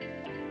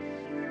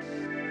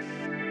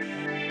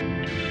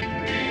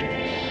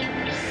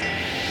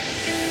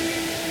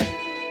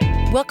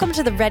Welcome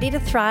to the Ready to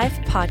Thrive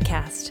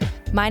podcast.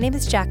 My name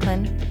is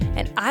Jacqueline,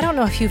 and I don't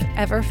know if you've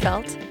ever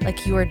felt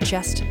like you are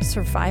just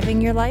surviving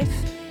your life.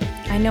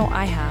 I know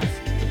I have,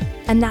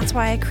 and that's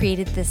why I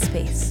created this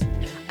space.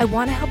 I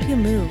want to help you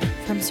move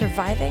from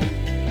surviving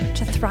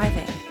to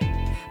thriving.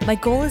 My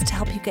goal is to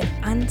help you get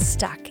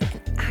unstuck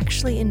and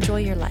actually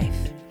enjoy your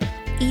life.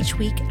 Each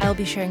week, I'll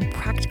be sharing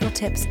practical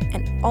tips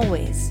and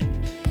always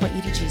point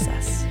you to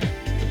Jesus.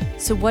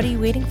 So what are you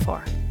waiting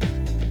for?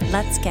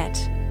 Let's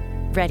get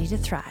ready to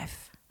thrive.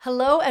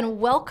 Hello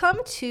and welcome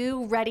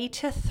to Ready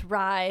to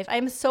Thrive.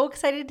 I'm so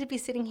excited to be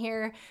sitting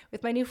here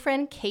with my new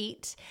friend,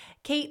 Kate.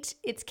 Kate,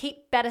 it's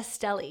Kate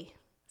Bettistelli.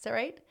 Is that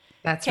right?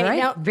 That's Okay, right.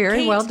 now, Very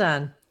Kate, well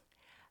done.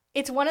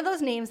 it's one of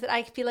those names that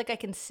I feel like I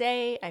can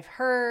say, I've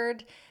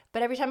heard,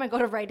 but every time I go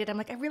to write it, I'm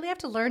like, I really have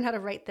to learn how to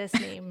write this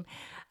name.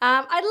 I'd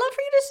love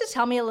for you just to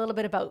tell me a little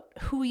bit about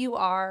who you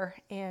are,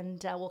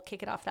 and we'll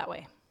kick it off that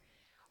way.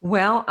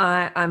 Well,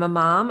 I'm a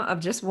mom of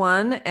just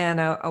one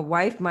and a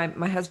wife.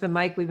 My husband,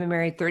 Mike, we've been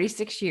married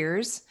 36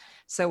 years.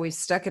 So we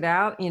stuck it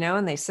out,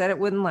 and they said it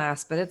wouldn't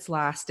last, but it's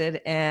lasted.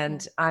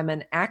 And I'm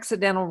an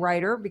accidental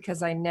writer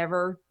because I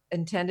never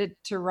intended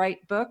to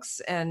write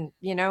books. And,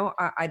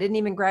 I didn't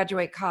even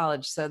graduate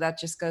college. So that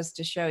just goes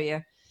to show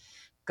you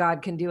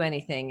God can do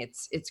anything.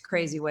 It's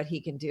crazy what he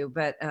can do.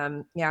 But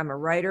yeah, I'm a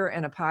writer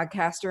and a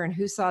podcaster, and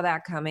who saw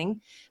that coming?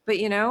 But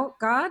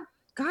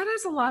God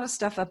has a lot of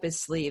stuff up his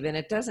sleeve, and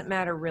it doesn't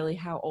matter really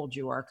how old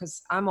you are,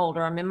 because I'm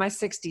older. I'm in my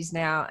 60s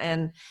now,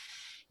 and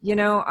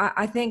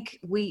I think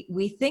we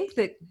think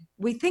that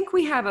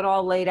we have it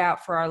all laid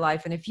out for our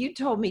life. And if you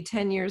told me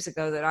 10 years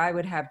ago that I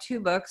would have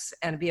 2 books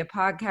and be a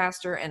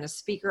podcaster and a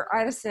speaker,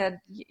 I'd have said,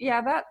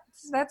 yeah,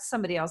 that's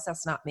somebody else.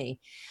 That's not me.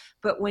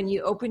 But when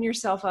you open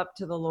yourself up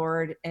to the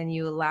Lord and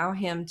you allow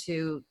him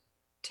to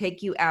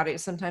take you out of,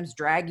 sometimes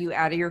drag you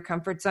out of your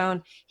comfort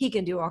zone, he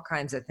can do all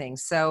kinds of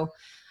things. So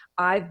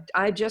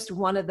I just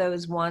one of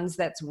those ones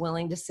that's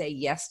willing to say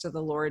yes to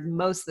the Lord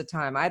most of the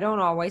time. I don't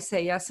always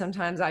say yes.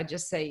 Sometimes I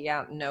just say,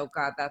 yeah, no,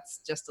 God, that's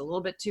just a little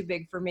bit too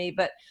big for me.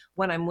 But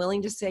when I'm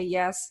willing to say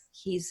yes,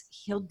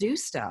 he'll do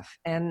stuff.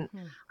 And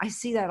I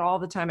see that all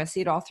the time. I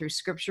see it all through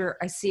scripture.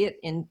 I see it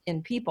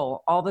in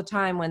people all the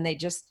time when they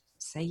just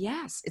say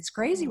yes. It's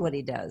crazy what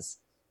he does.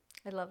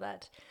 I love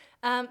that.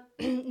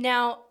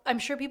 Now, I'm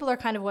sure people are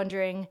kind of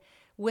wondering,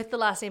 with the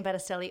last name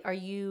Bettistelli, are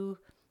you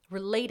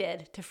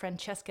related to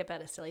Francesca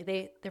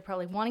Bettistelli? They're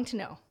probably wanting to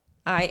know.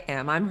 I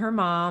am. I'm her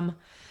mom.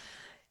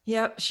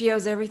 Yep, she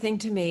owes everything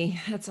to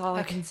me. That's all I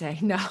Okay, can say.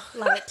 No,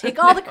 love it.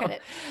 Take all the no,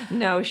 credit.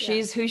 no, Yeah.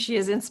 she's who she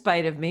is in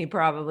spite of me,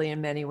 probably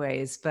in many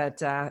ways.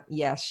 But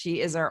yes,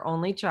 she is our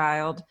only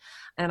child,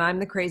 and I'm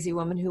the crazy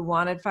woman who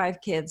wanted 5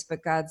 kids,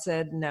 but God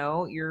said,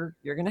 no, you're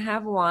going to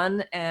have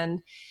one.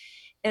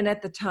 And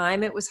at the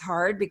time it was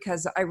hard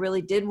because I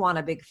really did want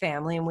a big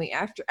family.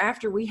 And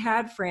after we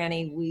had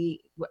Franny,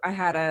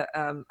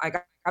 I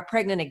got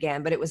pregnant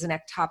again, but it was an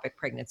ectopic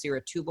pregnancy or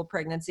a tubal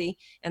pregnancy,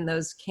 and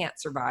those can't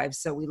survive.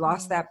 So we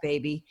lost that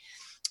baby.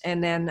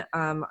 And then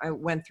I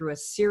went through a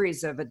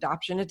series of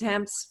adoption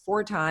attempts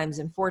 4 times,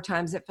 and 4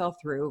 times it fell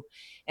through.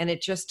 And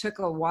it just took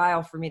a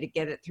while for me to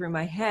get it through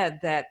my head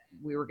that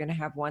we were going to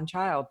have one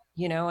child,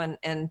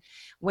 and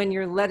when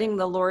you're letting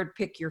the Lord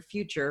pick your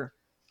future,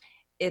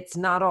 it's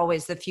not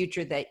always the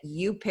future that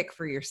you pick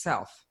for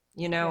yourself,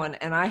 Yeah.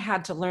 and I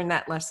had to learn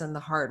that lesson the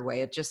hard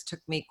way. It just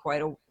took me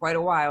quite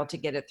a while to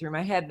get it through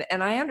my head.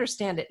 And I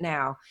understand it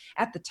now.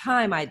 At the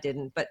time I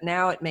didn't, but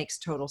now it makes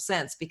total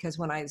sense, because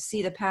when I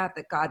see the path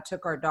that God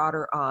took our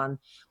daughter on,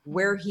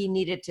 where he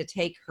needed to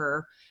take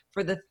her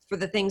for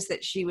the things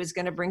that she was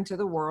going to bring to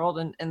the world,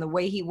 and the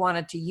way he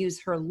wanted to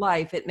use her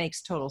life, it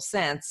makes total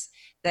sense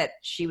that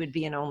she would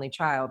be an only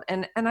child.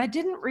 And I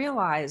didn't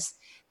realize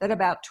that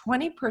about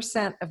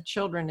 20% of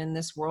children in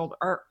this world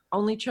are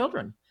only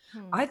children.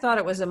 I thought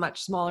it was a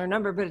much smaller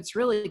number, but it's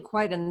really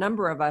quite a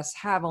number of us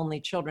have only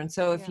children.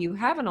 So if Yeah. you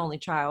have an only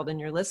child and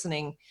you're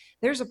listening,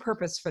 there's a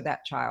purpose for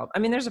that child. I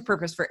mean, there's a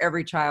purpose for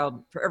every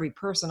child, for every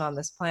person on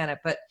this planet,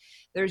 but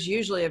there's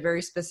usually a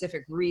very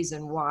specific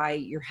reason why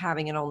you're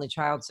having an only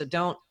child. So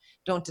don't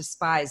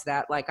despise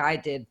that, like I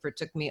did. For it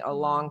took me a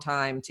long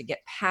time to get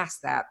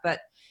past that.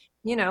 But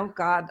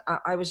God,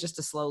 I was just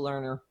a slow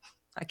learner,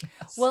 I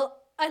guess. Well,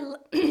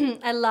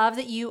 I love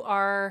that you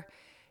are,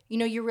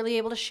 you're really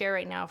able to share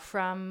right now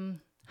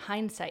from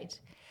hindsight.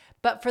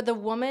 But for the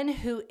woman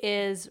who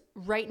is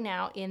right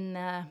now in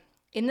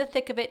the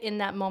thick of it, in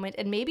that moment,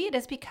 and maybe it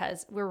is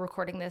because we're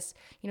recording this,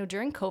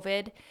 during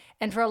COVID,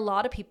 and for a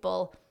lot of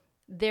people,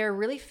 they're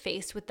really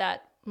faced with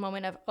that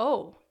moment of,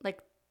 oh, like,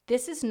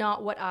 this is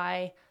not what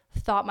I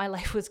thought my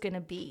life was going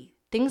to be.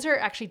 Things are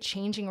actually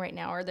changing right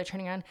now, or they're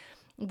turning around.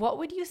 What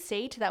would you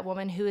say to that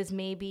woman who is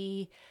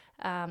maybe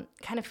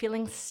kind of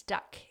feeling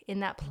stuck in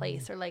that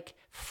place, or like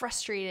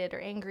frustrated or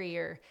angry,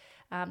 or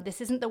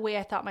this isn't the way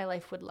I thought my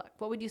life would look?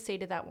 What would you say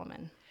to that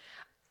woman?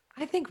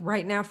 I think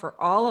right now,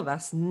 for all of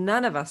us,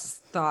 none of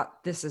us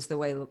thought this is the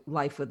way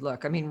life would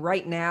look. I mean,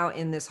 right now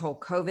in this whole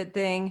COVID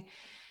thing,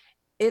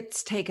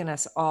 it's taken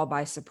us all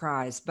by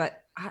surprise.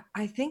 But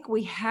I think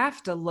we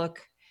have to look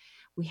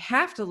we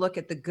have to look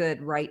at the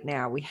good right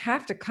now. We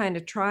have to kind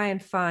of try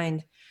and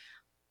find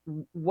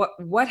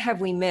what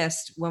have we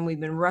missed when we've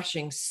been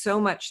rushing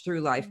so much through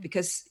life, Mm.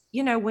 because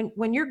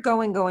when you're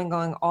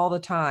going all the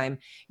time,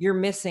 you're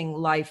missing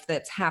life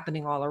that's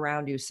happening all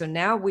around you. So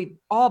now we've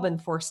all been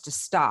forced to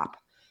stop,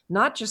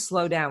 not just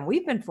slow down.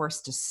 We've been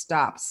forced to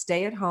stop,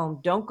 stay at home,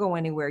 don't go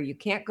anywhere. You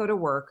can't go to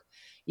work,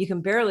 you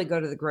can barely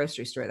go to the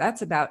grocery store.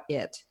 That's about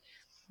it.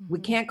 We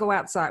Mhm. can't go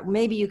outside.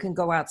 Maybe you can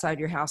go outside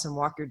your house and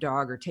walk your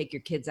dog or take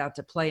your kids out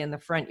to play in the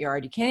front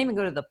yard. You can't even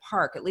go to the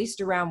park, at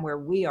least around where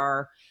we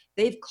are.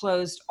 They've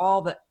closed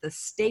all the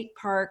state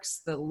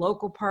parks, the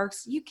local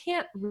parks. You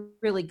can't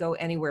really go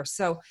anywhere.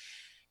 So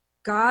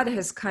God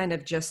has kind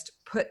of just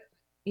put,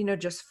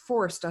 just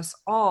forced us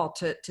all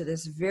to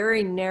this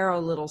very narrow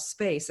little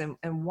space.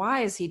 And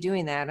why is he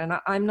doing that? And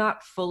I'm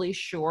not fully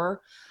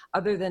sure,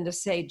 other than to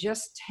say,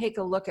 just take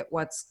a look at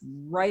what's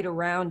right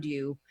around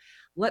you.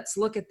 Let's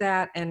look at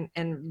that and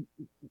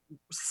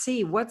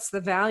see what's the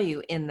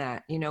value in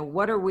that.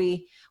 What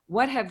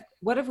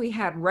have we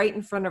had right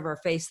in front of our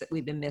face that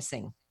we've been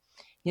missing?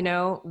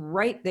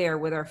 Right there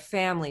with our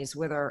families,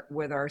 with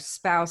our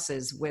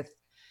spouses, with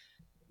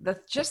the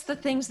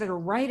things that are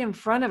right in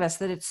front of us,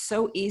 that it's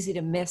so easy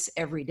to miss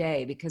every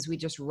day because we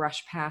just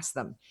rush past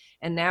them.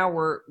 And now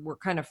we're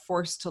kind of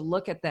forced to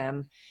look at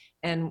them,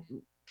 and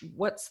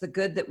what's the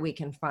good that we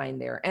can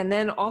find there? And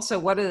then also,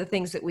 what are the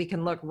things that we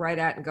can look right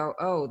at and go,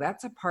 oh,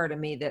 that's a part of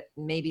me that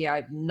maybe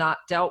I've not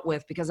dealt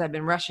with because I've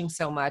been rushing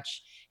so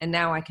much. And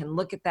now I can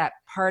look at that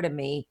part of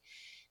me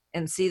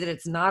and see that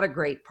it's not a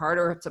great part,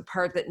 or it's a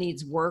part that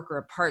needs work, or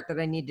a part that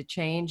I need to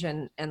change.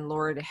 And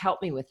Lord,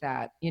 help me with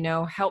that.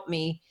 Help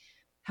me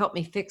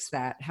fix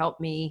that. Help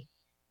me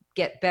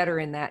get better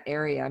in that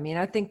area. I mean,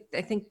 I think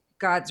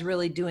God's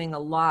really doing a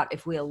lot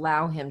if we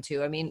allow him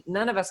to. I mean,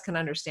 none of us can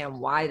understand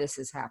why this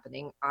is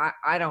happening.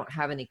 I don't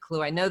have any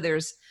clue. I know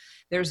there's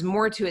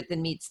more to it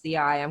than meets the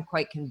eye. I'm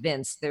quite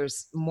convinced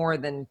there's more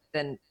than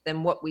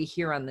what we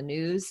hear on the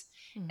news.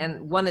 Mhm.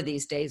 And one of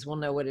these days we'll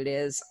know what it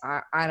is.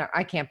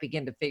 I can't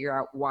begin to figure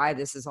out why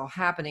this is all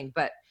happening,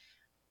 but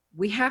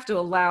we have to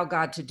allow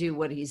God to do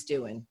what he's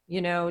doing.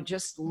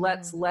 Just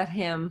let's Mhm. let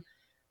him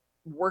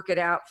work it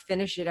out,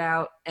 finish it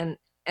out.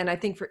 And I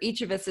think for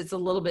each of us, it's a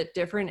little bit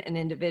different and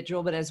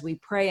individual, but as we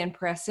pray and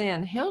press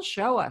in, he'll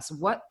show us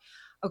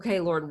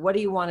okay, Lord, what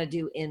do you want to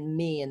do in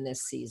me in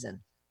this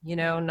season?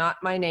 Yeah. Not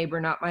my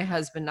neighbor, not my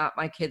husband, not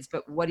my kids,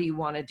 but what do you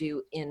want to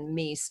do in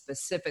me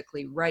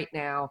specifically right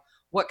now?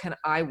 What can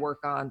I work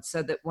on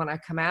so that when I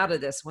come out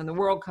of this, when the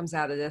world comes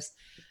out of this,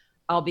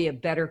 I'll be a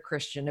better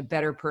Christian, a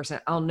better person.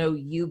 I'll know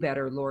you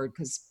better, Lord,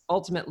 because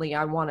ultimately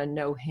I want to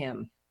know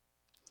him,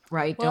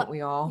 right? Don't Well,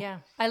 we all? yeah,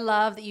 I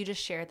love that you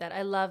just shared that.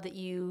 I love that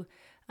you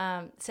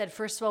said,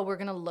 first of all, we're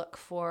going to look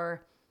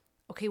for,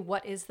 okay,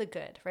 what is the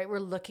good, right? We're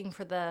looking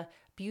for the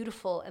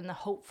beautiful and the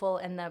hopeful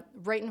and the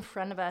right in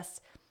front of us,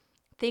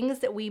 things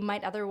that we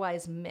might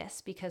otherwise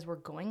miss because we're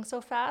going so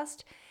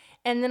fast.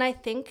 And then I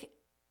think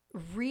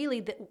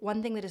really the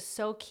one thing that is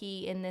so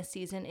key in this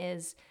season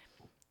is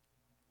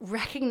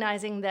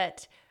recognizing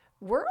that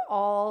we're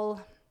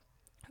all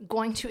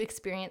going to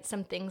experience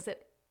some things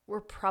that we're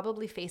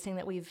probably facing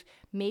that we've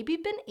maybe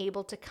been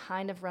able to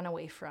kind of run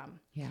away from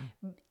Yeah.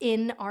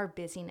 in our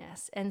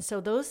busyness. And so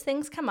those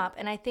things come up,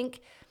 and I think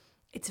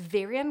it's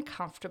very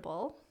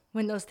uncomfortable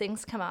when those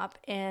things come up.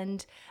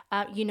 And,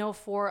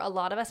 for a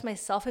lot of us,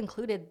 myself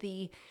included,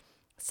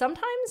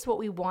 sometimes what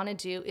we want to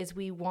do is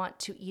we want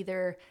to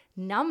either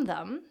numb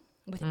them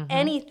with Mm-hmm.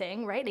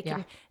 anything, right? It Yeah.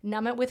 can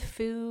numb it with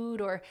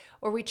food, or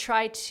we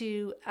try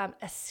to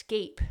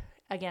escape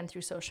again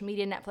through social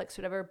media, Netflix,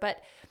 whatever.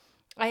 But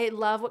I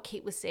love what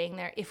Kate was saying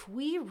there. If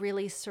we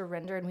really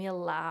surrender and we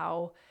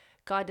allow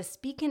God to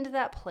speak into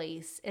that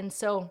place, and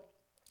so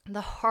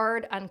the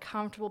hard,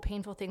 uncomfortable,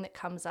 painful thing that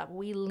comes up,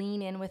 we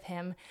lean in with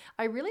Him.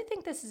 I really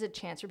think this is a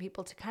chance for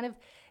people to kind of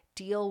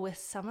deal with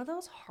some of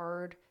those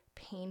hard,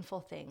 painful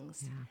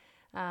things.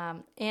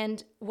 Yeah.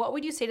 And what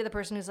would you say to the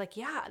person who's like,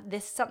 yeah,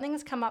 something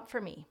has come up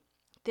for me.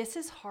 This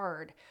is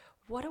hard.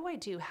 What do I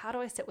do? How do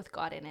I sit with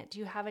God in it? Do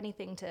you have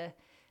anything to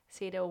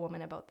say to a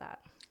woman about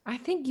that? I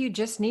think you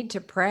just need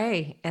to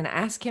pray and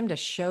ask him to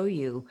show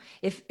you.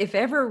 If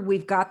ever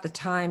we've got the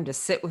time to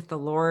sit with the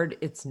Lord,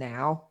 it's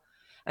now.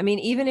 I mean,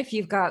 even if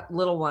you've got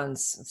little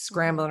ones Mm-hmm.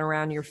 scrambling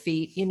around your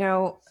feet,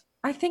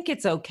 I think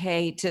it's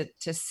okay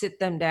to sit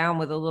them down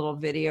with a little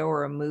video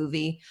or a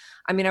movie.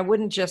 I mean, I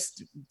wouldn't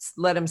just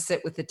let them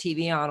sit with the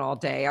TV on all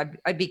day.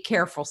 I'd be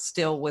careful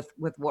still with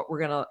what we're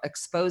going to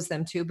expose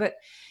them to, but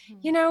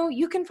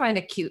you can find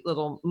a cute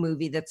little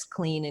movie that's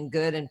clean and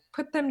good and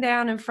put them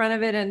down in front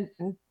of it, and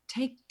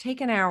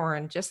take an hour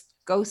and just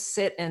go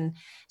sit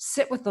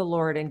with the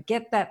Lord and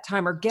get that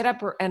time, or get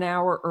up an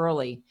hour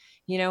early.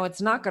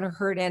 It's not going to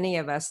hurt any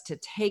of us to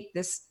take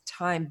this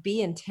time,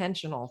 be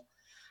intentional.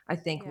 I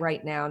think Yeah.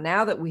 right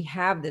now that we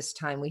have this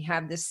time, we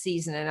have this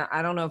season, and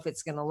I don't know if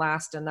it's going to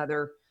last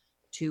another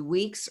 2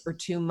 weeks or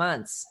 2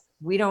 months.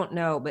 We don't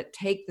know, but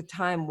take the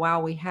time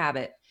while we have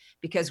it,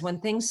 because when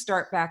things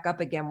start back up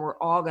again, we're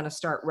all going to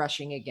start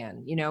rushing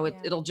again. Yeah.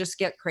 It'll just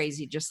get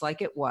crazy, just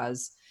like it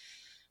was.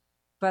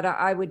 But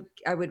I would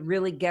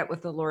really get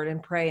with the Lord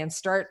and pray and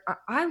start.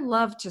 I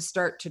love to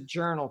start to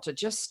journal, to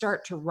just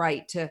start to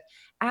write, to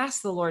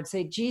ask the Lord,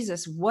 say,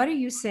 Jesus, what are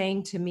you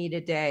saying to me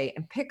today?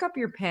 And pick up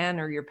your pen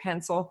or your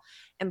pencil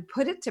and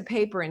put it to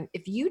paper. And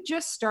if you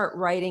just start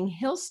writing,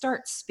 he'll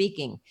start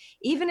speaking.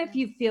 Even if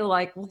you feel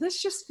like, well,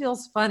 this just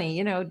feels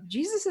funny,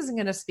 Jesus isn't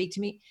going to speak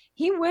to me.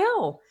 He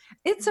will.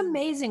 It's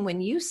amazing when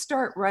you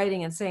start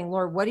writing and saying,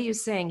 Lord, what are you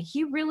saying?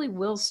 He really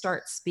will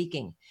start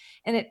speaking.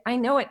 And I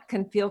know it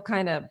can feel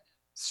kind of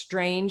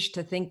strange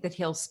to think that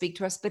he'll speak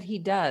to us, but he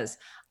does.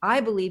 I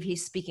believe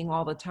he's speaking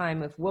all the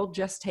time. If we'll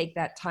just take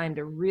that time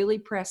to really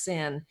press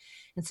in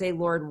and say,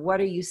 Lord, what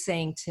are you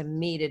saying to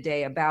me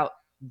today about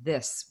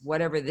this,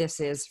 whatever this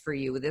is for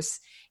you, this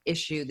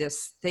issue,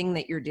 this thing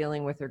that you're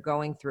dealing with or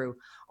going through,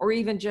 or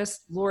even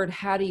just, Lord,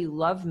 how do you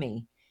love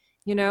me?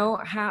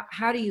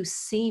 How do you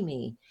see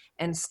me?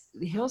 And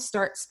he'll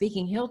start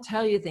speaking. He'll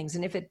tell you things.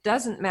 And if it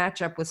doesn't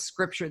match up with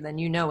scripture, then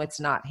it's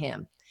not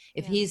him.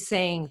 If he's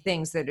saying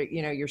things that are,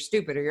 you're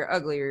stupid or you're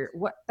ugly or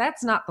what,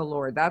 that's not the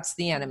Lord, that's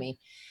the enemy.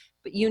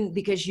 But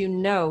because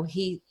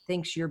he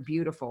thinks you're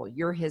beautiful,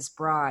 you're his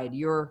bride,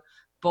 you're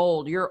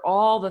bold, you're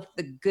all the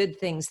good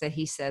things that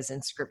he says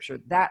in scripture.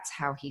 That's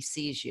how he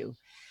sees you.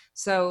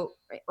 So,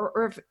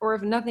 or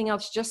if nothing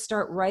else, just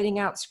start writing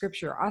out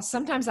scripture.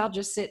 Sometimes I'll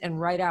just sit and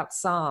write out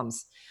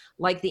Psalms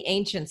like the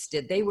ancients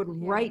did. They would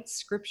write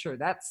scripture.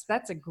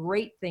 That's a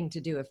great thing to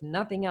do. If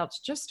nothing else,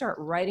 just start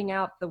writing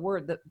out the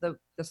word,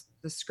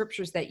 the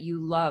scriptures that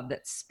you love,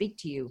 that speak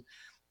to you.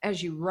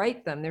 As you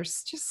write them,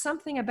 there's just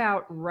something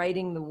about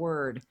writing the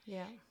word,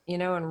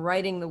 and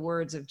writing the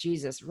words of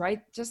Jesus,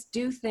 right? Just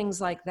do things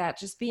like that.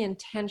 Just be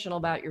intentional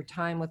about your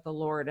time with the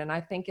Lord. And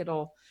I think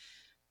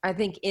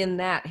in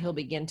that he'll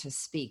begin to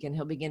speak and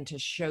he'll begin to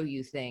show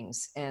you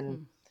things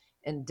and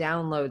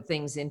download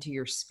things into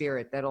your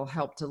spirit that'll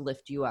help to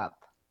lift you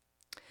up.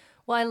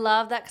 Well, I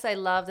love that, because I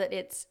love that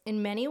it's,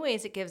 in many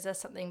ways, it gives us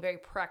something very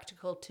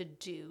practical to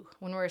do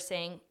when we're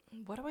saying,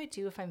 what do I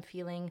do if I'm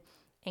feeling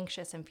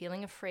anxious, I'm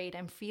feeling afraid,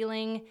 I'm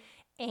feeling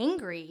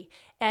angry?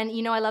 And,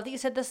 I love that you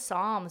said the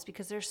Psalms,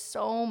 because there's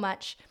so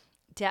much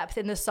depth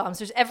in the Psalms.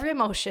 There's every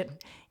emotion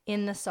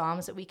in the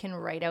Psalms that we can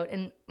write out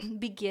and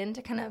begin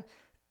to kind of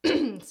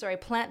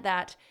plant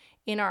that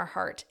in our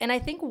heart. And I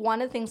think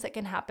one of the things that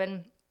can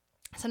happen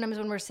sometimes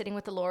when we're sitting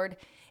with the Lord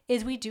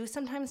is we do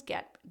sometimes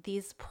get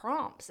these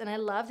prompts. And I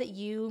love that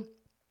you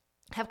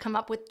have come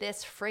up with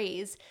this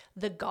phrase,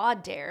 the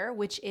God Dare,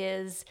 which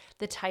is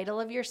the title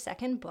of your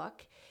second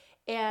book.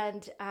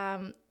 And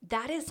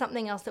that is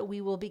something else that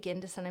we will begin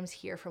to sometimes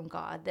hear from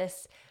God,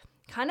 this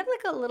kind of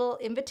like a little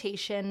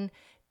invitation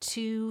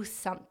to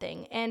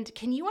something. And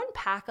can you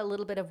unpack a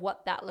little bit of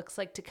what that looks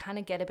like to kind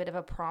of get a bit of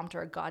a prompt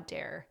or a God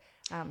Dare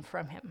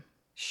from him?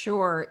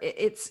 Sure.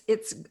 It's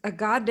a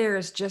God Dare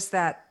is just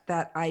that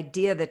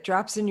idea that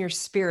drops in your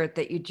spirit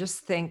that you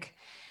just think,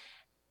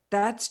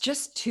 that's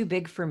just too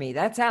big for me.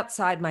 That's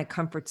outside my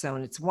comfort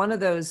zone. It's one of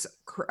those,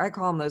 I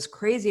call them those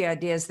crazy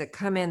ideas that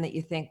come in that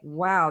you think,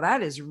 wow,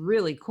 that is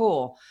really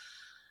cool.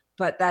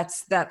 But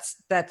that's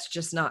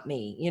just not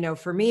me.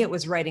 For me, it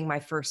was writing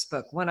my first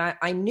book. When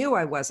I knew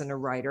I wasn't a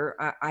writer,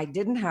 I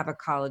didn't have a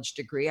college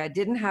degree. I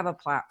didn't have a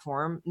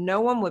platform.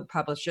 No one would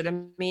publish it.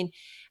 I mean,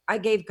 I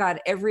gave God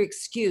every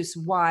excuse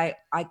why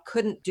I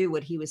couldn't do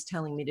what he was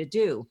telling me to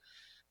do.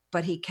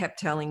 But he kept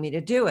telling me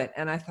to do it.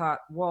 And I thought,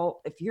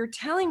 well, if you're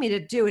telling me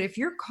to do it, if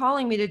you're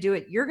calling me to do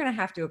it, you're going to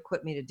have to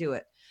equip me to do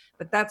it.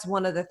 But that's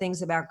one of the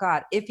things about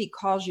God. If he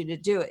calls you to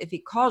do it, if he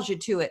calls you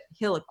to it,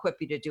 he'll equip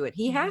you to do it.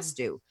 He has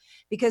to,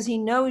 because he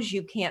knows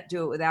you can't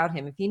do it without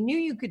him. If he knew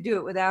you could do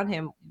it without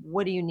him,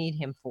 what do you need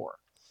him for?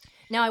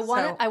 Now,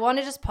 I want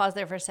to just pause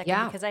there for a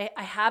second, because I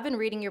have been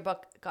reading your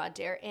book, God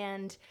Dare.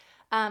 And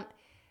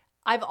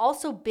I've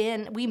also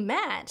we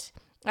met,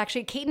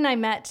 actually, Kate and I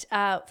met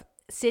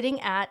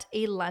sitting at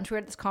a lunch. We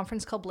were at this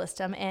conference called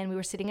Blistum, and we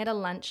were sitting at a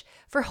lunch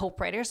for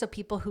hope writers, so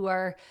people who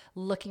are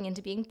looking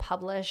into being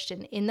published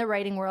and in the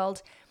writing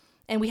world.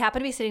 And we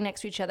happened to be sitting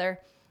next to each other.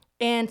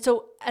 And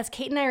so as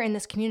Kate and I are in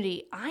this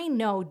community, I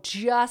know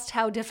just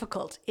how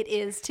difficult it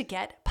is to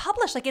get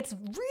published. Like, it's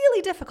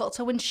really difficult.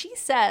 So when she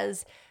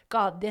says,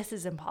 God, this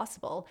is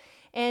impossible,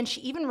 and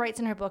she even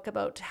writes in her book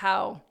about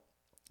how,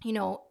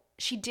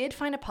 she did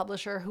find a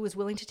publisher who was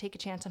willing to take a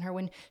chance on her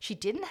when she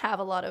didn't have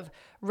a lot of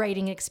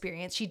writing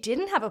experience. She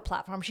didn't have a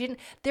platform.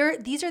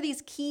 These are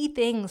these key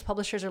things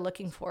publishers are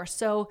looking for.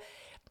 So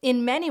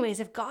in many ways,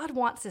 if God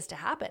wants this to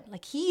happen,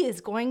 like, he is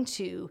going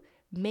to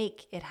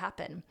make it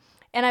happen.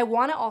 And I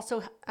want to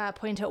also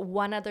point out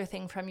one other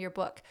thing from your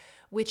book,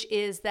 which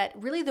is that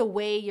really the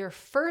way your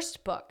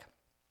first book,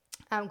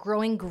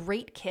 Growing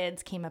Great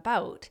Kids, came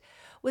about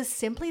was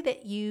simply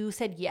that you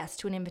said yes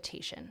to an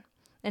invitation.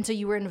 And so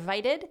you were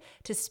invited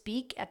to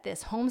speak at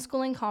this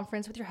homeschooling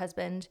conference with your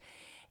husband,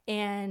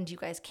 and you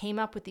guys came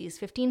up with these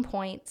 15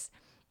 points.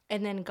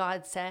 And then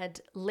God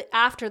said,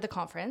 after the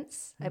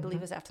conference, I believe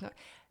it was after,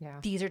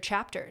 these are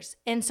chapters.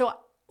 And so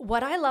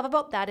what I love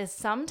about that is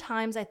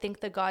sometimes I think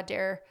the God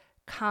dare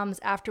comes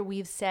after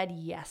we've said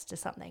yes to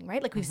something,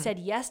 right? Like we've said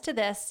yes to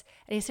this,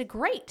 and he said,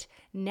 great,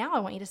 now I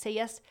want you to say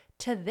yes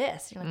to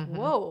this. And you're like,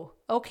 whoa,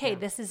 okay,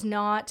 this is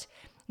not,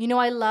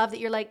 I love that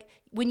you're like,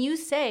 when you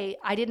say,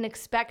 I didn't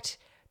expect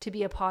to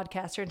be a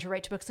podcaster and to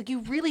write books, like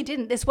you really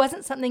didn't. This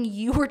wasn't something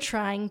you were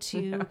trying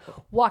to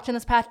walk down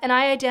this path. And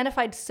I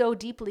identified so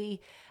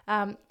deeply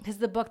because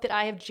the book that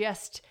I have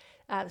just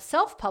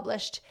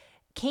self-published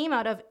came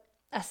out of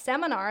a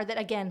seminar that,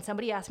 again,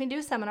 somebody asked me to do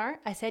a seminar.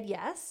 I said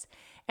yes.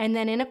 And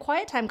then in a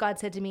quiet time, God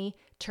said to me,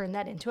 turn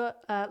that into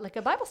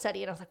a Bible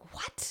study. And I was like,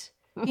 what?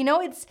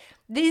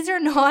 These are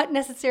not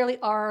necessarily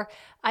our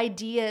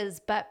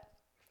ideas, but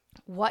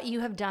what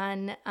you have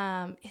done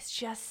is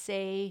just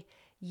say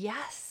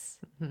yes.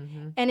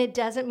 And it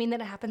doesn't mean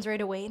that it happens right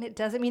away. And it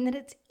doesn't mean that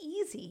it's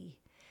easy,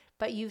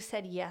 but you've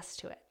said yes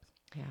to it.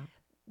 Yeah.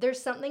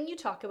 There's something you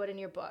talk about in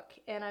your book,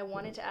 and I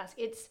wanted to ask,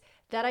 it's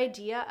that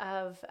idea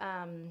of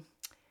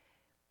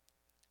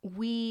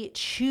we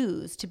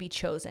choose to be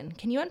chosen.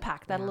 Can you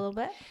unpack that a little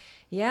bit?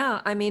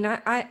 Yeah, I mean,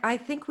 I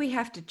think we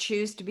have to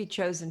choose to be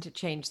chosen to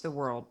change the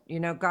world.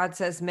 God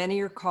says many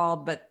are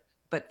called,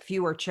 but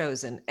few are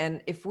chosen.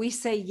 And if we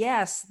say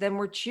yes, then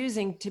we're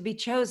choosing to be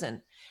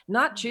chosen,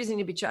 not choosing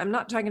to be chosen. I'm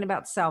not talking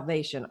about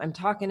salvation. I'm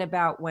talking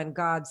about when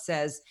God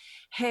says,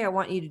 hey, I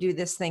want you to do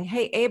this thing.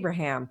 Hey,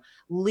 Abraham,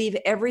 leave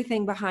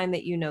everything behind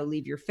that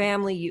leave your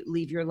family, you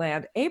leave your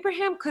land.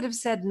 Abraham could have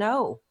said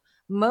no.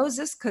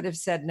 Moses could have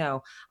said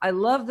no. I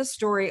love the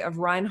story of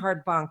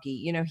Reinhard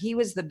Bonnke. He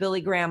was the Billy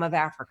Graham of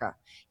Africa.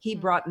 He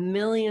brought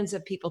millions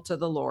of people to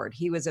the Lord.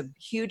 He was a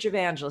huge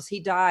evangelist.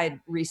 He died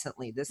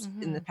recently,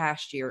 in the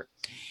past year.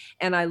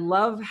 And I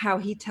love how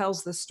he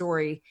tells the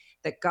story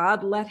that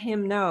God let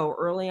him know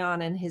early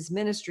on in his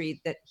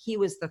ministry that he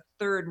was the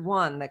third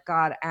one that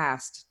God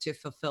asked to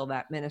fulfill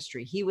that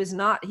ministry. He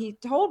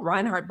told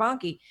Reinhard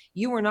Bonnke,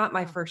 you were not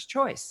my first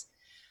choice,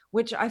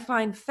 which I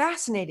find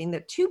fascinating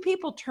that two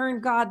people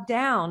turned God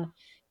down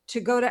to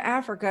go to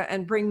Africa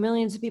and bring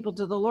millions of people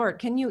to the Lord.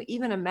 Can you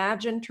even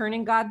imagine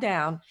turning God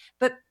down?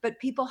 But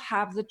people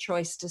have the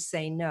choice to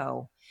say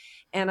no.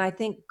 And I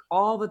think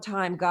all the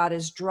time God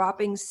is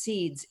dropping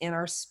seeds in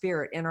our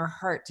spirit, in our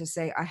heart to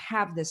say, I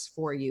have this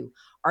for you.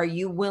 Are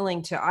you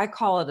willing to? I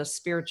call it a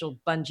spiritual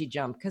bungee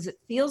jump because it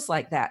feels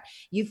like that.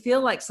 You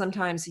feel like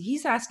sometimes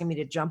he's asking me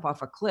to jump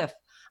off a cliff.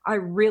 I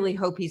really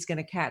hope he's going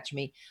to catch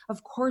me.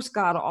 Of course,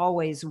 God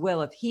always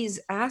will. If he's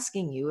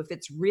asking you, if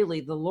it's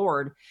really the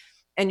Lord,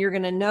 and you're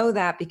going to know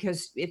that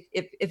because if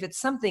it's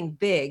something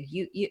big,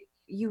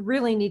 you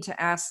really need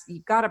to ask.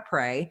 You've got to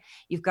pray.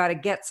 You've got to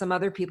get some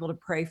other people to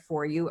pray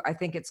for you. I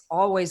think it's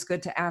always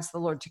good to ask the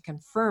Lord to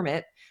confirm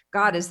it.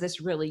 God, is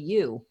this really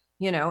you?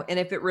 And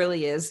if it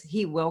really is,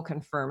 he will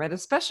confirm it,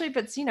 especially if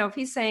it's, if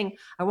he's saying,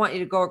 I want you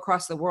to go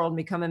across the world and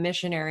become a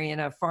missionary in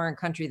a foreign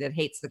country that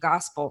hates the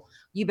gospel,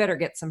 you better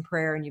get some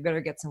prayer and you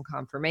better get some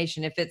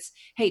confirmation. If it's,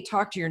 hey,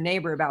 talk to your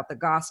neighbor about the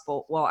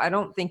gospel, well, I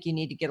don't think you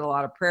need to get a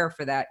lot of prayer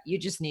for that. You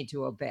just need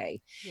to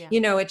obey. Yeah.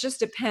 It just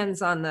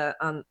depends on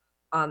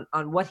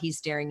what he's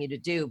daring you to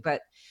do.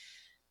 But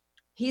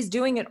he's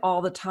doing it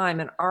all the time.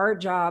 And our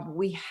job,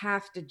 we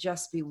have to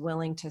just be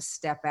willing to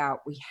step out.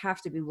 We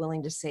have to be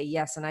willing to say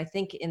yes. And I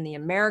think in the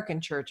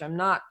American church, I'm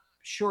not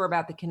sure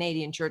about the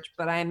Canadian church,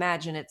 but I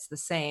imagine it's the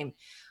same.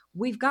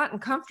 We've gotten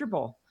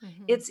comfortable.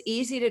 It's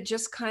easy to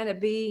just kind of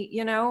be,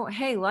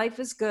 hey, life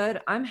is good.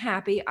 I'm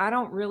happy. I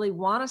don't really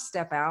want to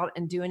step out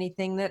and do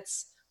anything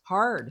that's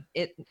hard.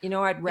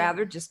 I'd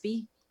rather just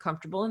be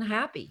comfortable and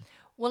happy.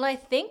 Well, I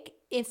think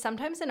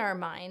sometimes in our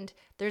mind,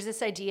 there's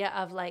this idea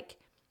of like,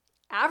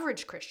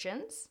 average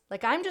Christians,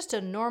 like I'm just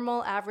a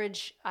normal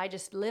average, I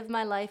just live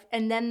my life.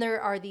 And then there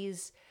are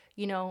these,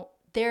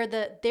 they're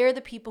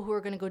the people who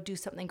are going to go do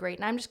something great.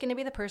 And I'm just going to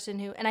be the person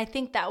who, and I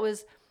think that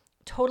was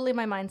totally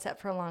my mindset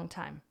for a long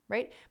time,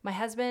 right? My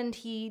husband,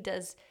 he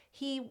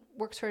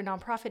works for a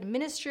nonprofit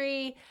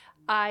ministry.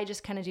 I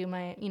just kind of do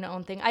my,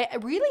 own thing. I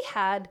really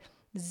had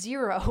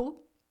zero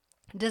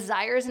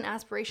desires and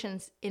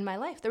aspirations in my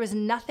life. There was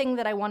nothing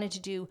that I wanted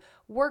to do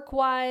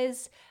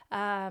work-wise.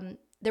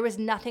 There was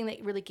nothing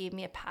that really gave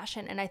me a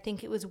passion. And I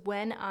think it was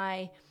when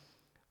I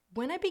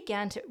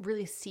began to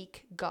really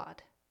seek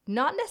God,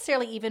 not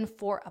necessarily even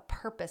for a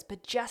purpose,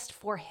 but just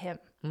for him.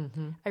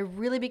 I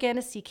really began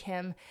to seek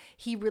him.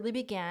 He really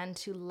began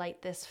to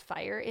light this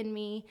fire in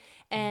me.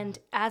 And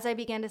as I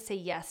began to say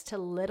yes to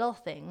little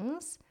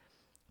things,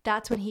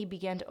 that's when he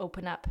began to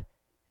open up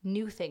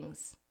new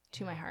things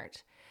to my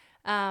heart.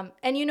 And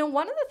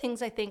one of the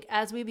things I think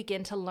as we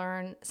begin to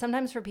learn,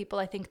 sometimes for people,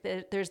 I think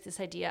that there's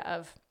this idea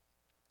of,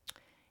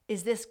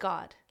 is this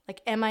God?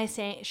 Like,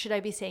 should I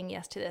be saying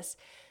yes to this?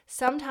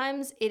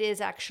 Sometimes it is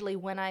actually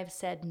when I've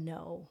said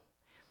no,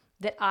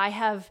 that I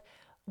have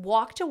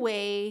walked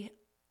away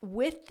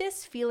with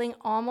this feeling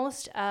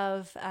almost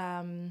of,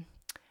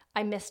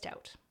 I missed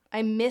out.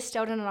 I missed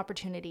out on an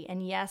opportunity.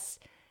 And yes,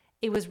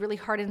 it was really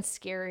hard and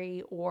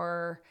scary,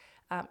 or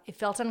it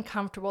felt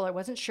uncomfortable. I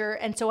wasn't sure.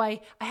 And so I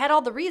had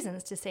all the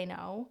reasons to say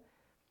no,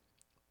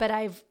 but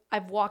I've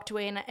walked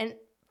away and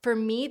for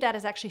me, that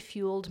has actually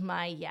fueled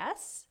my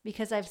yes,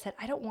 because I've said,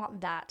 I don't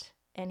want that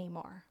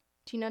anymore.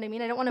 Do you know what I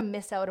mean? I don't want to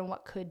miss out on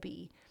what could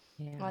be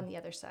on the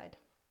other side.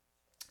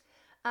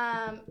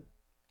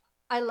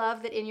 I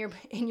love that in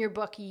your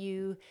book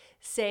you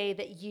say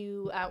that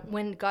you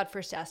when God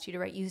first asked you to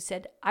write, you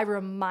said, I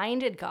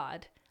reminded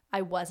God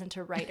I wasn't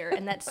a writer.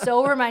 And that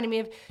so reminded me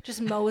of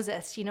just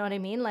Moses. You know what I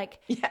mean? Like,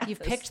 you've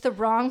picked the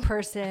wrong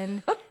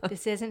person.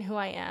 This isn't who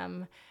I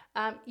am.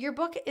 Your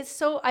book is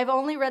so, I've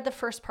only read the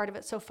first part of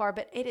it so far,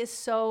 but it is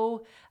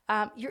so,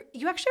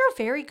 you actually are a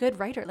very good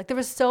writer. Like, there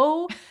was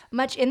so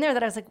much in there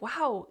that I was like,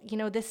 wow, you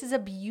know, this is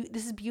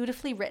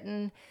beautifully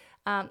written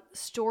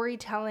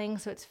storytelling.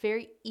 So it's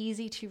very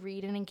easy to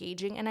read and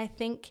engaging. And I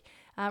think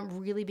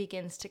really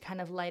begins to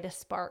kind of light a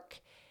spark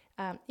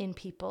in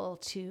people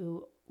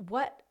to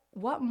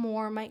what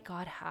more might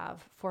God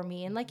have for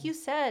me? And like you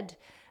said,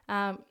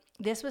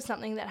 this was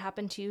something that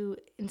happened to you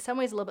in some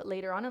ways a little bit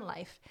later on in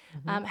life.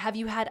 Have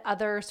you had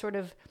other sort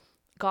of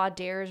God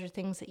dares or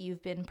things that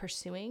you've been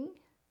pursuing?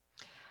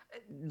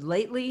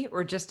 Lately,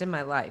 or just in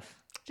my life?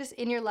 Just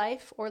in your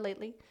life or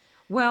lately?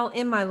 Well,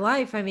 in my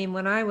life, I mean,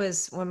 when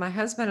my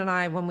husband and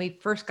I, when we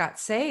first got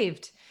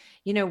saved,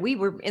 you know, we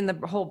were in the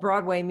whole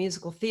Broadway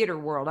musical theater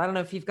world. I don't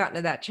know if you've gotten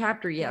to that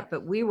chapter yet,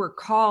 but we were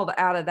called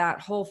out of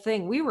that whole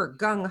thing. We were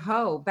gung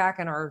ho back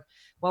in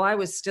I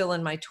was still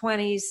in my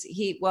 20s.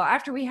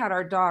 After we had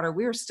our daughter,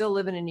 we were still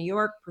living in New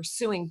York,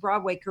 pursuing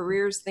Broadway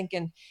careers,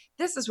 thinking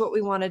this is what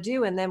we want to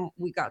do. And then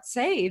we got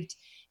saved,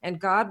 and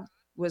God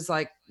was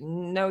like,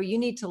 no, you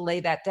need to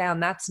lay that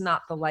down. That's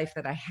not the life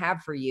that I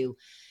have for you,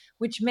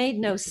 which made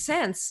no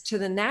sense to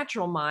the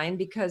natural mind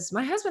because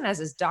my husband has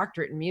his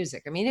doctorate in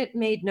music. I mean, it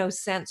made no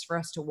sense for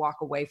us to walk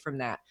away from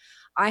that.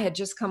 I had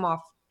just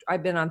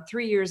I've been on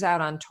 3 years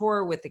out on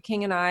tour with the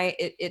King and I.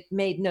 It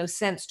made no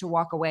sense to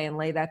walk away and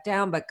lay that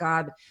down, but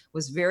God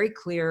was very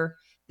clear.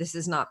 This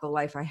is not the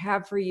life I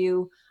have for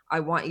you. I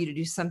want you to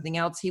do something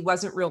else. He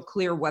wasn't real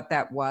clear what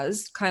that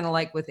was, kind of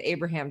like with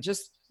Abraham,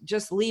 just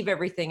leave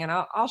everything and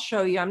I'll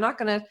show you. I'm not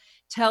going to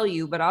tell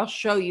you, but I'll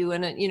show you.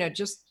 And, you know,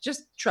 just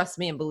trust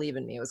me and believe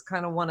in me. It was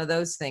kind of one of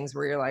those things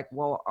where you're like,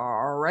 well,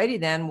 alrighty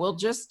then, we'll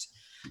just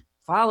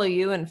follow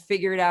you and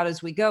figure it out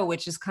as we go,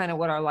 which is kind of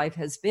what our life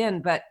has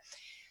been. But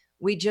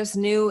we just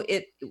knew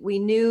we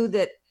knew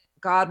that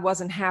God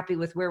wasn't happy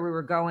with where we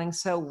were going.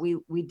 So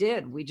we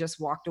just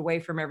walked away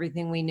from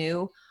everything we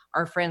knew.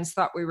 Our friends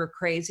thought we were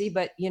crazy,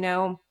 but you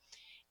know,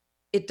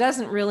 it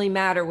doesn't really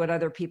matter what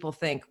other people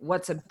think.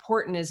 What's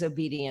important is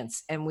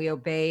obedience, and we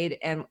obeyed.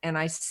 And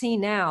I see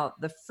now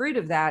the fruit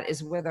of that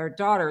is with our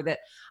daughter, that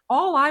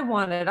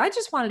I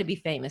just wanted to be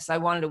famous. I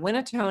wanted to win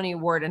a Tony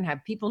Award and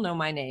have people know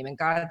my name. And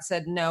God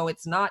said, no,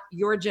 it's not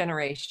your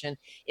generation.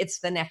 It's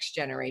the next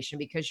generation,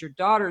 because your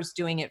daughter's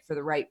doing it for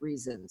the right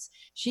reasons.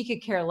 She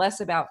could care less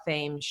about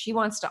fame. She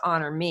wants to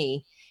honor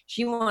me.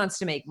 She wants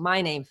to make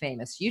my name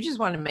famous. You just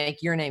want to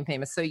make your name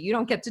famous. So you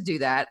don't get to do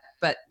that.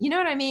 But you know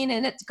what I mean?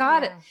 And it's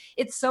God. Yeah.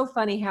 It's so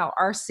funny how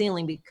our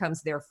ceiling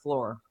becomes their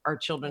floor, our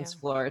children's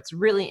floor. It's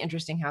really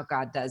interesting how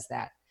God does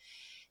that.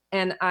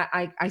 And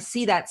I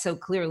see that so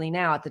clearly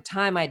now. At the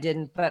time I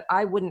didn't, but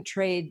I wouldn't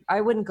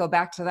go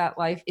back to that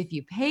life if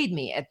you paid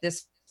me at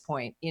this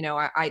point. You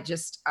know,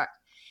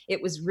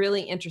 it was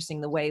really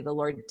interesting the way the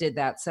Lord did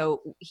that.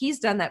 So he's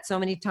done that so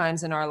many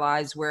times in our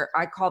lives, where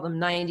I call them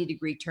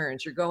 90-degree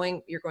turns. You're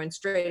going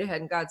straight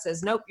ahead, and God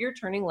says, nope, you're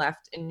turning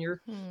left, and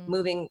you're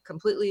moving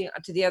completely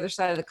to the other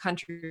side of the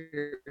country.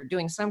 You're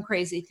doing some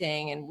crazy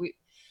thing. And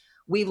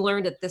we've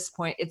learned at this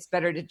point, it's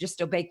better to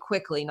just obey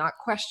quickly, not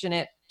question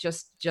it.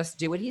 Just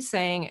do what he's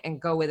saying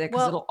and go with it,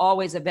 because it'll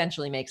always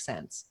eventually make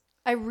sense.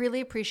 I really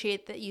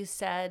appreciate that you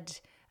said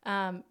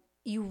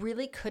you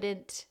really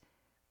couldn't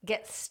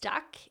get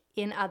stuck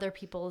in other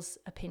people's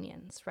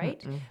opinions,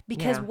 right?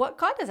 Because what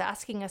God is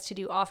asking us to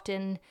do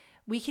often,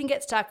 we can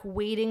get stuck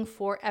waiting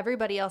for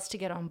everybody else to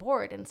get on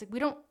board. And it's like,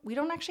 we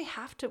don't actually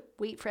have to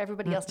wait for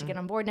everybody else to get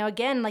on board. Now,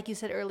 again, like you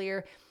said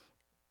earlier,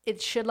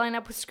 it should line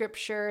up with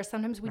scripture.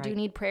 Sometimes we do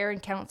need prayer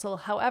and counsel.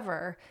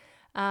 However,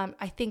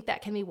 I think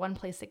that can be one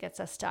place that gets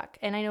us stuck.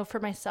 And I know for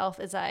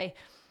myself, as I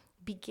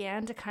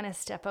began to kind of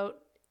step out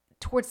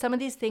towards some of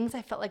these things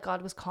I felt like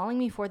God was calling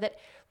me for that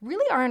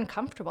really are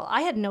uncomfortable.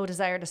 I had no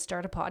desire to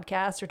start a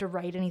podcast or to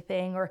write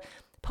anything or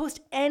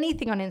post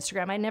anything on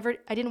Instagram.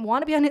 I didn't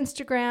want to be on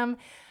Instagram.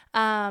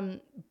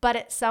 But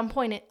at some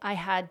point I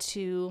had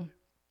to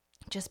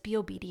just be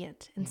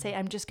obedient and say,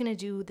 I'm just going to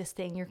do this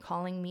thing you're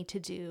calling me to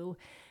do.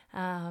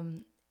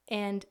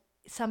 And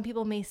some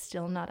people may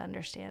still not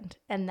understand,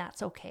 and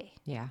that's okay.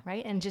 Yeah.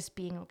 Right. And just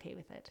being okay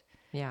with it.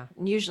 Yeah.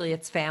 And usually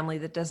it's family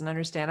that doesn't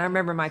understand. I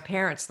remember my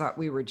parents thought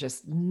we were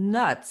just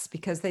nuts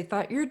because they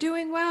thought, you're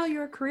doing well,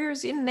 your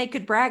career's in, and they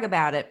could brag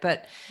about it,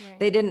 but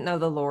they didn't know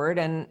the Lord.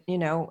 And, you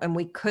know, and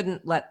we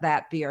couldn't let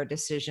that be our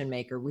decision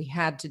maker. We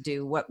had to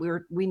do what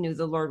we knew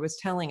the Lord was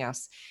telling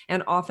us.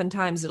 And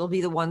oftentimes it'll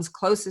be the ones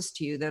closest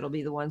to you that'll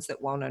be the ones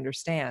that won't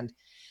understand.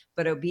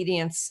 But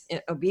obedience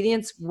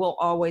will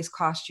always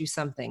cost you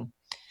something.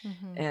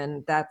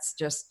 And that's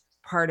just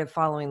part of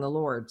following the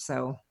Lord.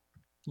 So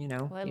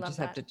Well, I You love just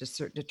have that. to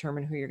just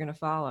determine who you're going to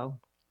follow.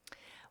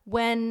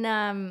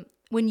 When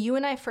you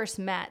and I first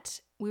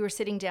met, we were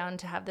sitting down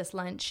to have this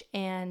lunch,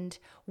 and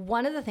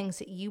one of the things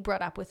that you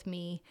brought up with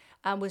me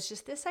was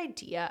just this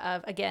idea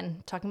of,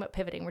 again, talking about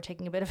pivoting. We're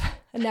taking a bit of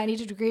a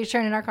 90-degree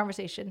turn in our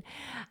conversation,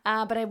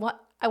 but I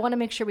want to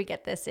make sure we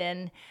get this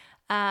in.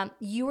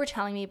 You were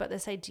telling me about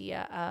this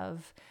idea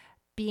of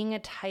being a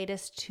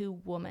Titus 2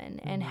 woman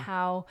and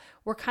how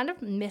we're kind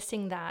of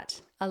missing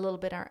that a little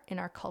bit in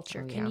our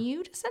culture. Oh, Can yeah.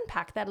 you just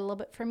unpack that a little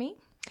bit for me?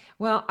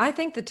 Well, I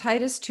think the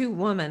Titus 2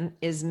 woman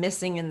is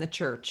missing in the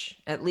church,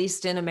 at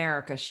least in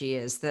America. She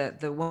is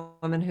the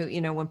woman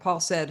who, when Paul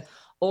said,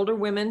 older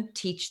women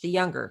teach the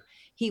younger,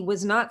 he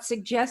was not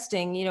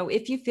suggesting,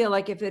 if you feel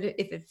like if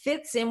it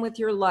fits in with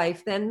your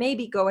life, then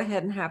maybe go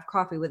ahead and have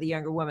coffee with a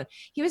younger woman.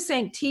 He was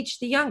saying, teach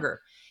the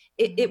younger.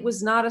 It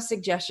was not a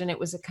suggestion, it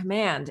was a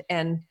command.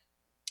 And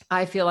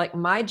I feel like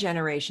my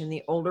generation,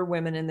 the older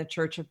women in the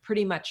church, have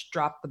pretty much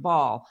dropped the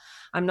ball.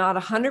 I'm not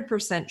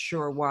 100%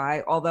 sure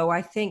why, although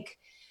I think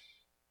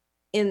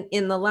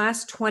in the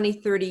last 20,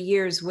 30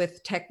 years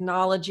with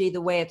technology, the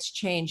way it's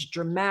changed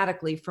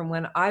dramatically from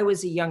when I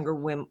was a younger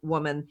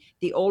woman,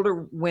 the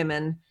older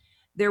women,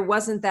 there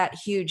wasn't that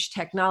huge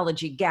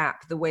technology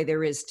gap the way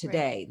there is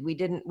today.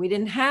 Right. We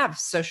didn't have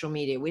social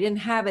media. We didn't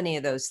have any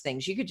of those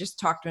things. You could just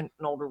talk to an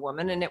older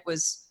woman and it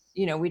was,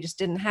 we just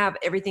didn't have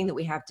everything that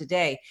we have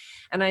today.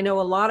 And I know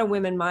a lot of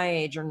women my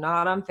age are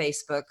not on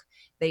Facebook.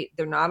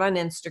 They're not on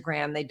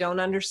Instagram. They don't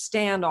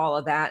understand all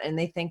of that. And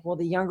they think, well,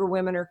 the younger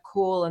women are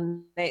cool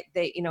and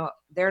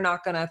they're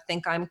not going to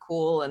think I'm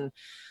cool. And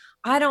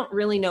I don't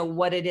really know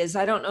what it is.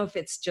 I don't know if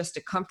it's just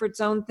a comfort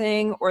zone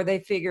thing or they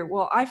figure,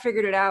 well, I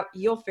figured it out.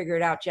 You'll figure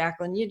it out,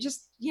 Jacqueline. You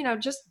just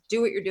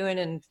do what you're doing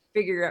and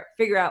figure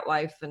out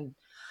life. And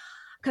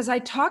because I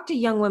talk to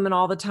young women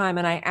all the time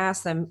and I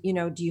ask them,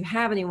 do you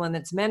have anyone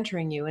that's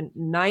mentoring you? And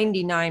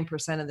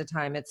 99% of the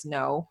time it's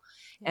no.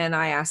 Yeah. And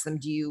I ask them,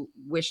 do you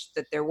wish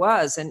that there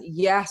was? And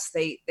yes,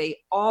 they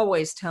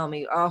always tell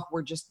me, oh,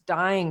 we're just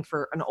dying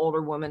for an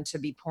older woman to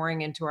be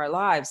pouring into our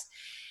lives.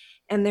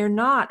 And they're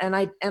not. And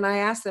I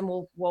ask them,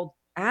 do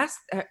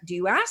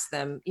you ask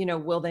them,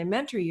 will they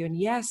mentor you? And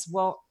yes,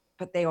 well,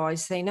 but they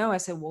always say no. I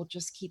said, well,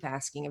 just keep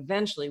asking.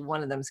 Eventually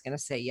one of them is going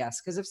to say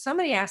yes. Because if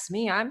somebody asks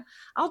me,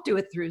 I'll do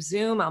it through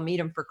Zoom. I'll meet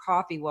them for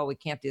coffee. Well, we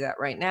can't do that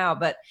right now,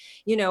 but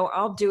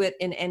I'll do it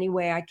in any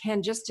way I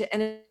can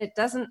and it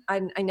doesn't, I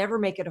never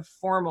make it a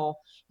formal,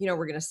 we're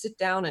going to sit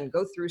down and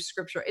go through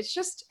scripture. It's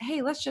just,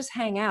 hey, let's just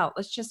hang out.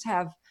 Let's just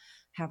have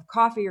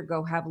coffee or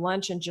go have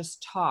lunch and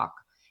just talk.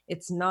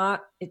 It's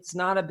not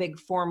a big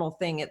formal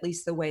thing, at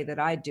least the way that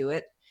I do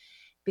it,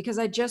 because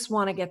I just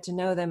want to get to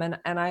know them. And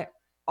I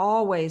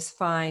always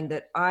find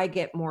that I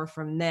get more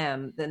from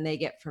them than they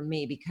get from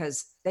me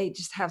because they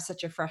just have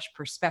such a fresh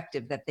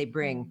perspective that they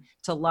bring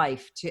to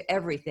life, to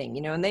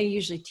everything, and they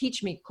usually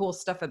teach me cool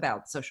stuff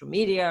about social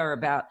media or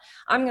about,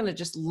 I'm going to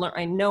just learn.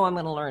 I know I'm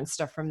going to learn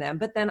stuff from them,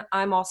 but then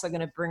I'm also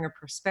going to bring a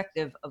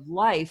perspective of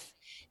life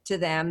to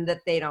them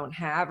that they don't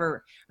have,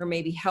 or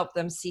maybe help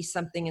them see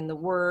something in the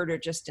word or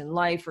just in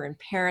life or in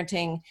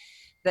parenting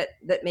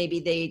that maybe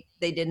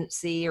they didn't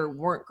see or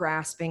weren't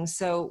grasping.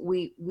 So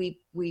we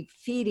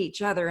feed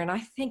each other. And I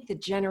think the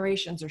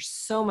generations are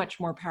so much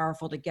more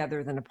powerful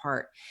together than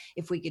apart.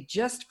 If we could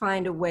just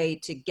find a way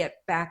to get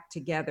back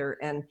together,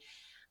 and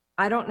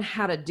I don't know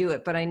how to do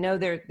it, but I know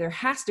there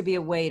has to be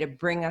a way to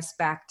bring us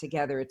back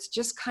together. It's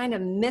just kind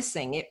of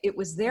missing. It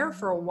was there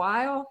for a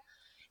while,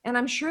 and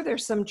I'm sure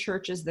there's some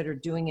churches that are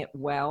doing it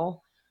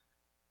well,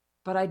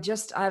 but I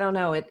don't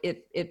know.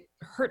 It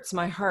hurts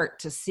my heart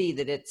to see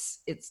that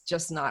it's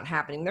just not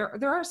happening.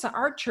 There are some,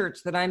 our church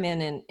that I'm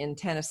in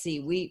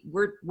Tennessee,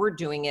 we're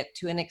doing it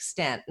to an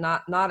extent,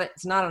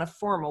 it's not in a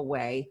formal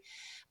way,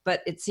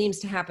 but it seems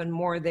to happen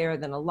more there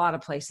than a lot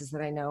of places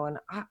that I know. And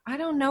I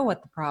don't know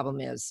what the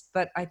problem is,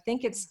 but I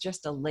think it's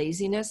just a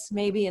laziness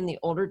maybe in the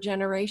older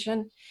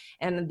generation,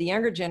 and the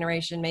younger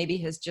generation maybe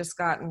has just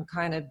gotten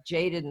kind of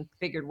jaded and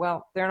figured,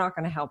 well, they're not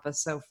going to help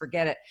us, so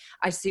forget it.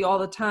 I see all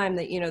the time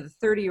that,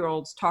 the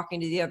 30-year-olds talking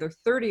to the other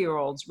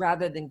 30-year-olds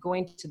rather than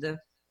going to the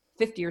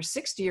 50 or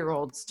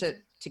 60-year-olds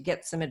to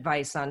get some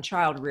advice on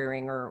child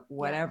rearing or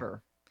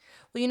whatever.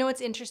 Yeah. Well,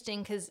 it's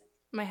interesting because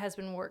my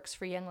husband works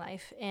for Young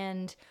Life,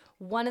 and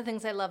one of the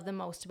things I love the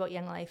most about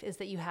Young Life is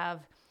that you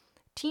have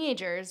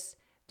teenagers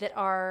that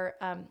are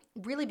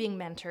really being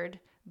mentored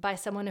by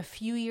someone a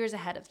few years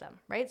ahead of them,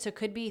 right? So it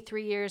could be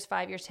 3 years,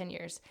 5 years, 10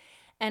 years.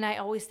 And I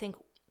always think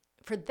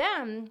for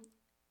them,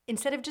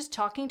 instead of just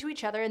talking to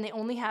each other and they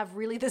only have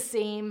really the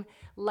same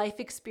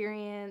life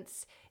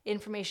experience,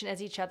 information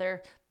as each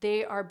other,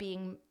 they are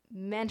being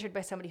mentored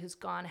by somebody who's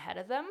gone ahead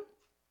of them.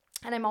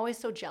 And I'm always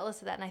so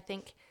jealous of that. And I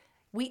think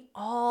we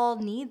all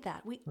need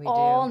that. We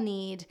all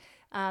need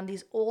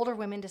these older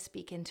women to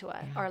speak into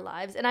our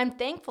lives. And I'm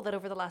thankful that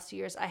over the last few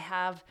years,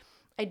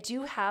 I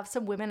do have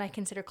some women I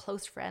consider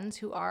close friends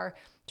who are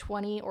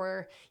 20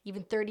 or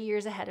even 30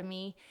 years ahead of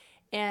me.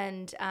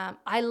 And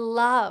I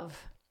love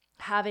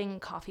having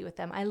coffee with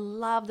them. I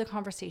love the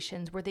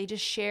conversations where they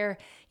just share,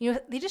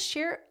 they just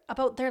share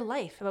about their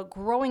life, about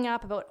growing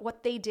up, about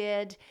what they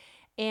did.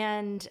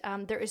 And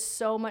there is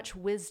so much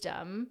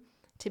wisdom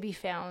to be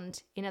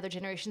found in other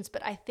generations.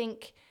 But I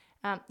think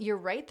you're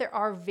right. There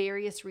are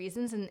various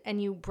reasons.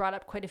 And you brought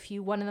up quite a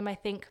few. One of them, I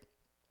think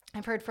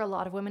I've heard for a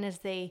lot of women, is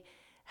they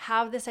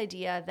have this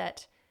idea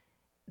that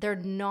they're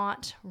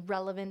not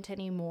relevant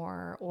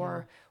anymore,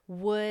 or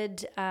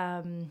would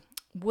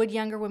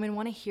younger women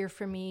want to hear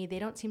from me? They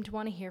don't seem to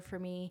want to hear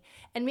from me.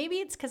 And maybe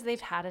it's because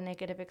they've had a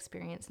negative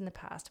experience in the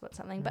past about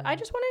something. But I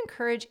just want to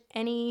encourage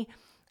any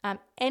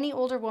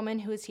older woman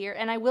who is here.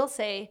 And I will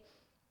say,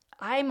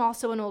 I'm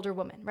also an older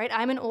woman, right?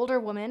 I'm an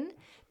older woman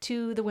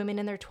to the women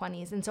in their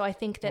 20s. And so I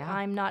think that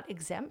I'm not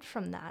exempt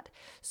from that.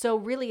 So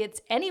really,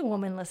 it's any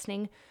woman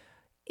listening.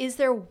 Is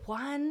there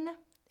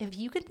if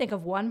you could think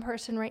of one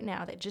person right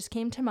now that just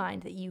came to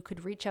mind that you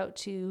could reach out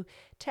to,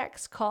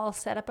 text, call,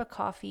 set up a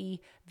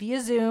coffee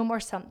via Zoom or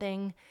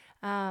something,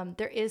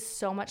 there is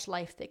so much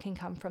life that can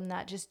come from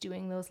that, just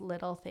doing those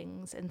little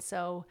things. And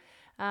so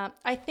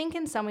I think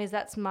in some ways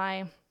that's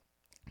my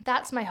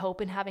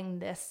hope in having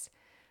this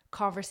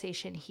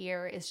conversation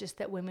here, is just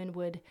that women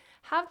would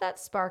have that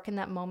spark in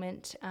that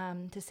moment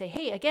to say,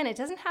 hey, again, it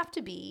doesn't have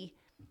to be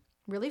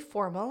really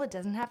formal. It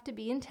doesn't have to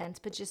be intense,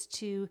 but just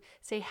to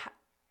say,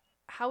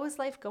 how is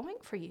life going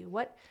for you?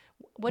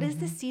 What is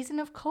the season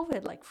of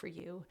COVID like for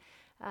you?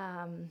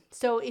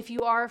 So if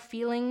you are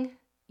feeling,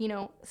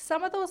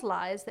 some of those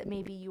lies that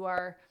maybe you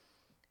are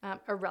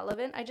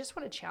irrelevant, I just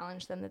want to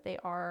challenge them that they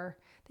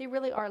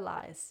really are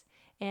lies.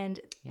 And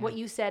what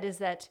you said is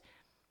that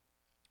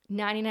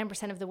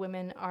 99% of the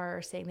women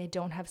are saying they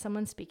don't have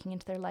someone speaking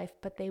into their life,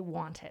 but they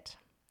want it.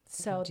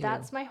 So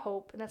that's my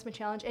hope and that's my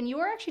challenge. And you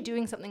are actually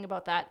doing something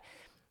about that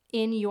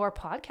in your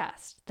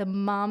podcast, the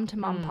Mom to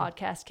Mom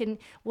podcast.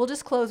 We'll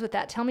just close with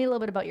that. Tell me a little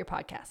bit about your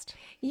podcast.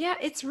 Yeah,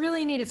 it's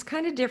really neat. It's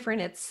kind of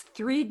different. It's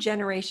 3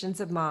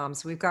 generations of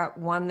moms. We've got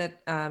one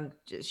that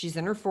she's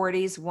in her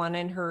 40s, one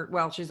in her,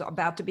 she's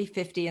about to be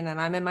 50, and then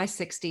I'm in my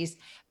 60s.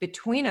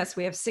 Between us,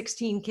 we have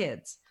 16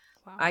 kids.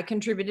 Wow. I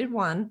contributed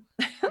 1.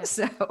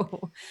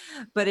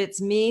 But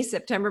it's me,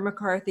 September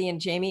McCarthy,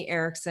 and Jamie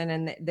Erickson,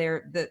 and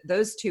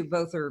those 2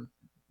 both are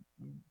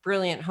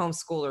brilliant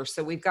homeschoolers.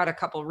 So we've got a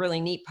couple really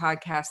neat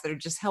podcasts that are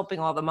just helping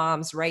all the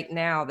moms right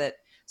now that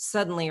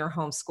suddenly are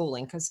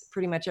homeschooling, because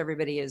pretty much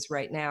everybody is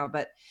right now.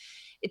 But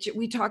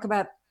we talk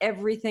about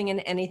everything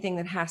and anything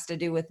that has to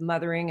do with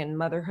mothering and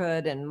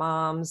motherhood and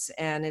moms,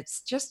 and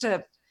it's just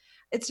a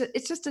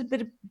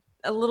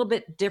little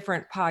bit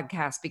different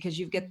podcast, because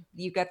you get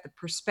the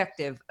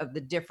perspective of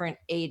the different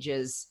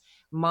ages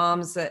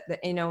moms that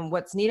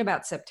what's neat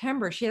about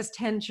September, she has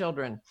 10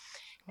 children.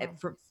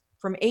 Wow.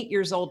 From 8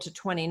 years old to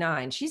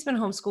 29. She's been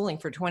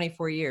homeschooling for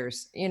 24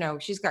 years.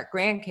 She's got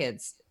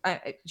grandkids.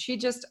 I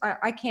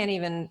can't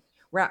even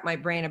wrap my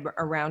brain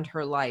around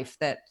her life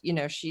that,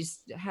 she's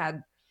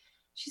been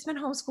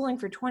homeschooling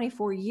for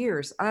 24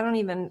 years. I don't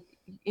even,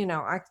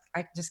 I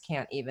just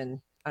can't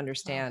even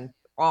understand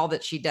all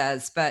that she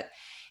does, but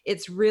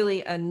it's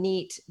really a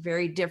neat,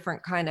 very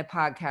different kind of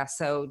podcast.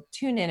 So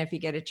tune in if you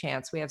get a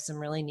chance. We have some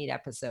really neat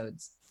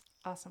episodes.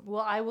 Awesome.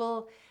 Well, I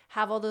will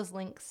have all those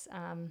links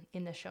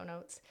in the show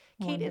notes.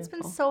 Kate, wonderful. It's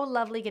been so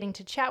lovely getting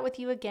to chat with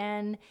you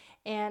again.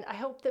 And I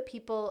hope that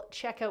people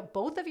check out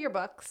both of your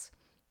books,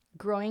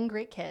 Growing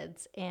Great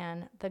Kids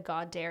and The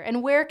God Dare.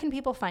 And where can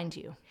people find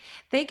you?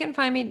 They can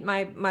find me.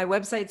 My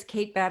website's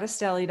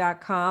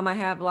katebattistelli.com. I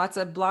have lots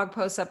of blog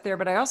posts up there,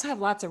 but I also have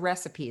lots of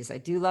recipes. I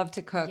do love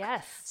to cook.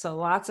 Yes. So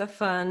lots of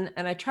fun.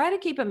 And I try to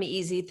keep them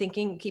easy,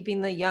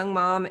 keeping the young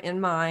mom in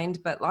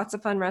mind, but lots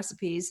of fun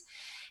recipes.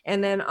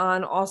 And then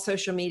on all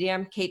social media,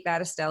 I'm Kate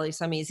Battistelli,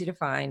 so I'm easy to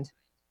find.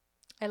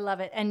 I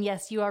love it. And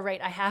yes, you are right.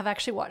 I have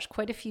actually watched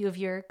quite a few of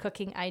your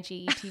cooking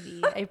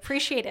IGTV. I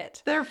appreciate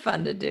it. They're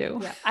fun to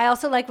do. Yeah. I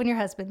also like when your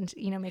husband,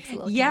 makes a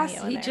little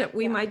cameo in there.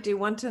 We might do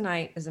one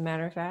tonight, as a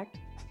matter of fact.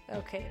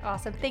 Okay,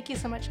 awesome. Thank you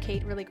so much,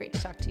 Kate. Really great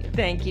to talk to you.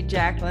 Thank you,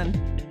 Jacqueline.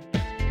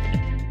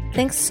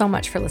 Thanks so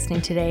much for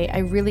listening today. I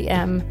really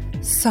am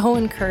so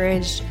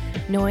encouraged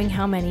knowing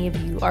how many of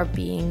you are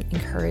being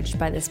encouraged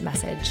by this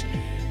message.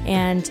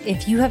 And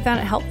if you have found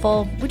it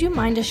helpful, would you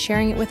mind just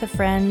sharing it with a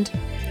friend,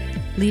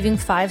 leaving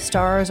 5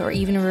 stars or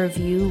even a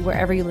review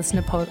wherever you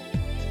listen to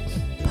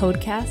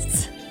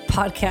podcasts,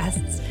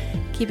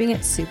 keeping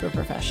it super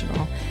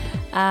professional.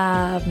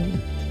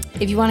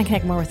 If you want to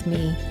connect more with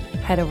me,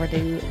 head over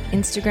to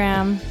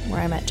Instagram where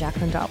I'm at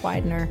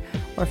jacqueline.widener,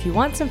 or if you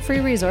want some free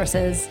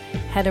resources,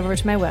 head over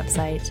to my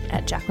website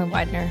at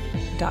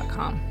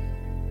jacquelinewidener.com.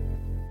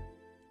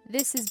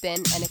 This has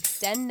been an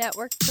Extend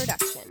Network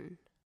production.